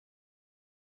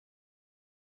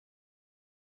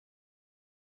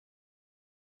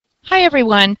Hi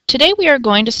everyone, today we are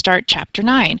going to start Chapter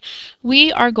 9.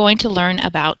 We are going to learn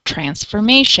about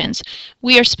transformations.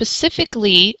 We are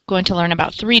specifically going to learn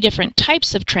about 3 different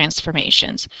types of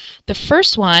transformations. The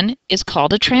first one is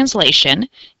called a translation.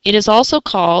 It is also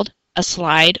called a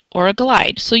slide or a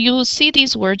glide. So you will see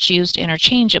these words used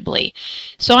interchangeably.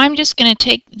 So I'm just going to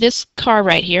take this car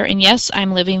right here, and yes,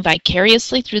 I'm living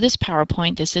vicariously through this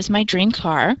PowerPoint. This is my dream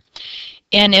car.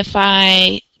 And if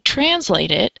I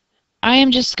translate it, I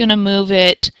am just going to move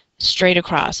it straight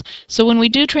across. So when we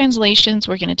do translations,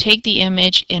 we're going to take the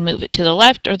image and move it to the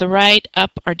left or the right, up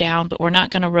or down, but we're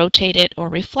not going to rotate it or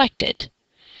reflect it.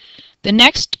 The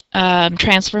next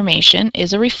transformation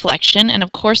is a reflection, and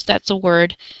of course that's a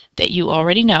word that you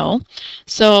already know.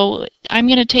 So I'm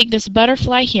going to take this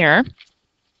butterfly here,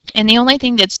 and the only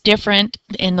thing that's different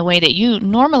in the way that you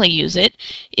normally use it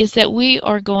is that we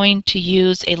are going to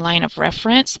use a line of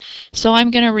reference. So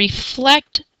I'm going to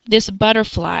reflect this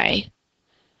butterfly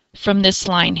from this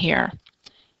line here.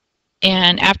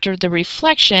 And after the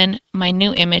reflection, my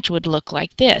new image would look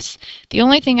like this. The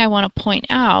only thing I want to point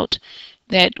out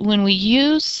that when we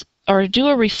use or do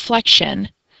a reflection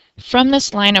from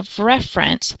this line of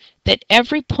reference, that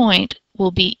every point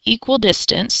will be equal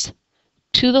distance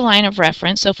to the line of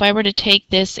reference. So if I were to take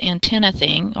this antenna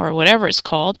thing, or whatever it's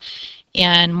called,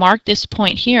 and mark this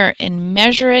point here and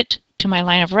measure it to my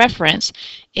line of reference,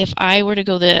 if I were to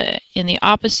go in the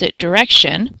opposite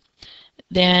direction,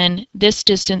 then this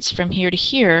distance from here to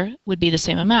here would be the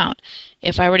same amount.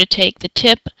 If I were to take the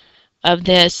tip of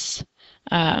this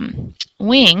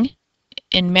wing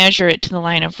and measure it to the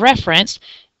line of reference,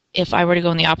 if I were to go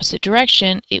in the opposite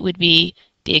direction, it would be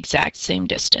the exact same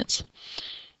distance.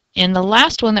 And the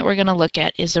last one that we're going to look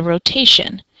at is a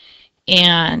rotation.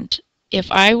 And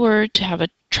if I were to have a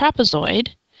trapezoid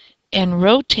and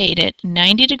rotate it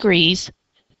 90 degrees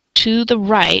to the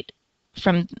right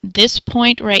from this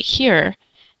point right here,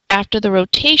 after the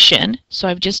rotation, so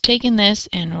I've just taken this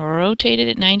and rotated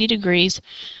it 90 degrees,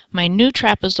 my new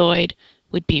trapezoid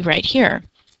would be right here.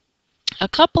 A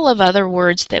couple of other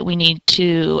words that we need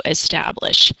to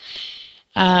establish.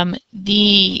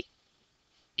 The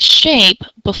shape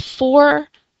before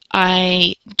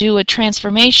I do a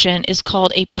transformation is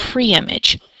called a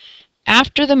pre-image.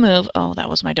 After the move, oh, that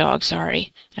was my dog,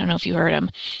 sorry. I don't know if you heard him.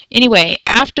 Anyway,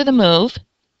 after the move,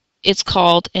 it's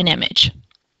called an image.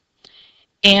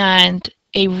 And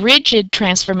a rigid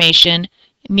transformation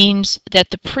means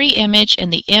that the pre-image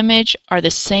and the image are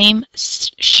the same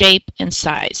shape and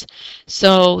size.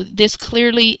 So this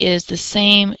clearly is the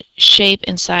same shape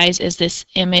and size as this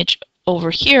image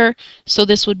over here, so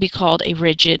this would be called a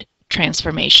rigid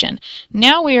transformation.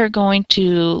 Now we are going to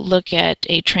look at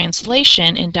a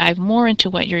translation and dive more into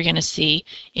what you're going to see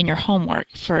in your homework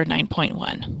for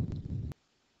 9.1.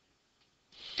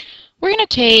 We're going to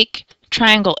take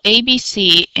triangle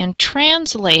ABC and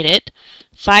translate it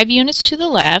 5 units to the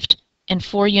left and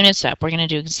 4 units up. We're going to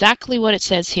do exactly what it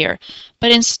says here.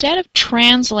 But instead of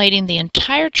translating the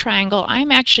entire triangle,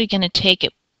 I'm actually going to take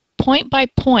it point by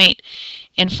point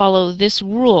and follow this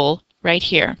rule right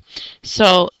here.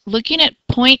 So looking at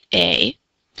point A,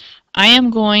 I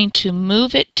am going to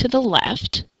move it to the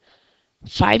left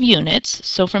 5 units.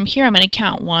 So from here I'm going to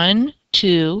count 1,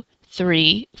 2,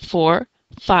 3, 4,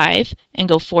 5 and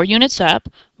go 4 units up.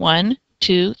 1,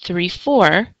 2, 3,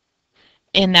 4.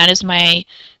 And that is my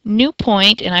new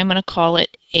point, and I'm going to call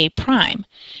it A prime.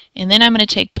 And then I'm going to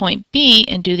take point B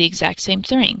and do the exact same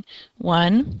thing.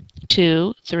 1,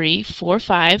 2, 3, 4,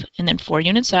 5, and then 4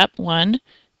 units up. 1,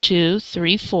 2,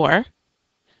 3, 4.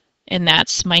 And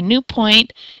that's my new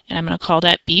point, and I'm going to call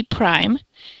that B prime.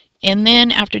 And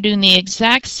then after doing the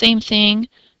exact same thing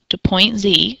to point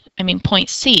C,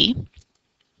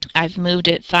 I've moved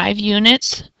it 5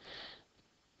 units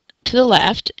to the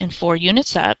left and 4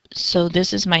 units up, so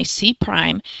this is my C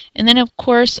prime. And then of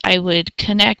course I would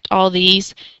connect all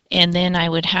these, and then I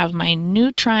would have my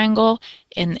new triangle,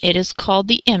 and it is called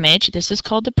the image. This is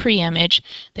called the pre-image.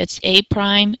 That's A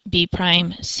prime, B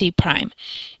prime, C prime.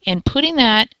 And putting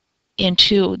that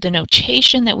into the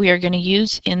notation that we are going to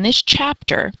use in this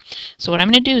chapter. So what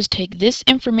I'm going to do is take this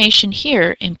information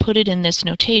here and put it in this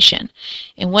notation.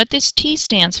 And what this T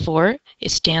stands for,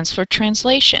 it stands for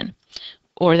translation,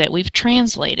 or that we've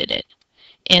translated it.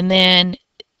 And then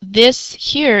this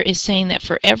here is saying that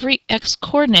for every x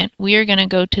coordinate, we are going to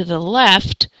go to the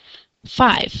left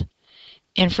 5.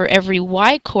 And for every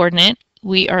y coordinate,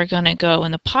 we are going to go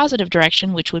in the positive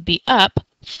direction, which would be up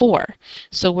 4.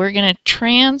 So we're going to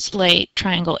translate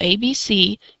triangle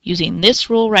ABC using this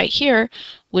rule right here,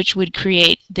 which would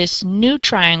create this new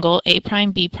triangle A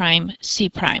prime, B prime, C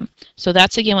prime. So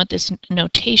that's again what this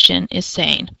notation is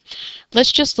saying.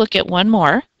 Let's just look at one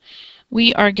more.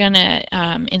 We are going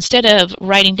to, instead of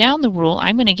writing down the rule,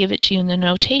 I'm going to give it to you in the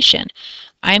notation.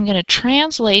 I'm going to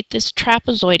translate this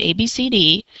trapezoid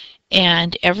ABCD,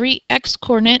 and every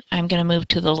x-coordinate I'm going to move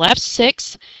to the left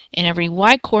 6, and every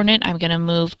y-coordinate I'm going to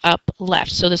move up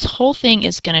left. So this whole thing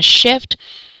is going to shift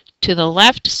to the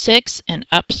left 6 and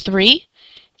up 3.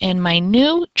 And my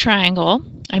new triangle,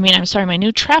 my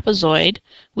new trapezoid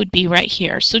would be right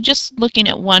here. So just looking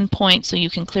at one point so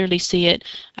you can clearly see it,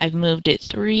 I've moved it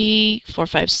 3, 4,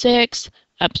 5, 6,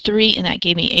 up 3, and that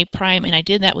gave me A prime, and I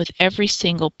did that with every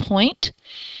single point.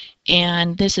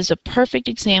 And this is a perfect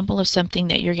example of something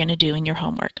that you're going to do in your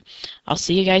homework. I'll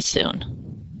see you guys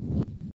soon.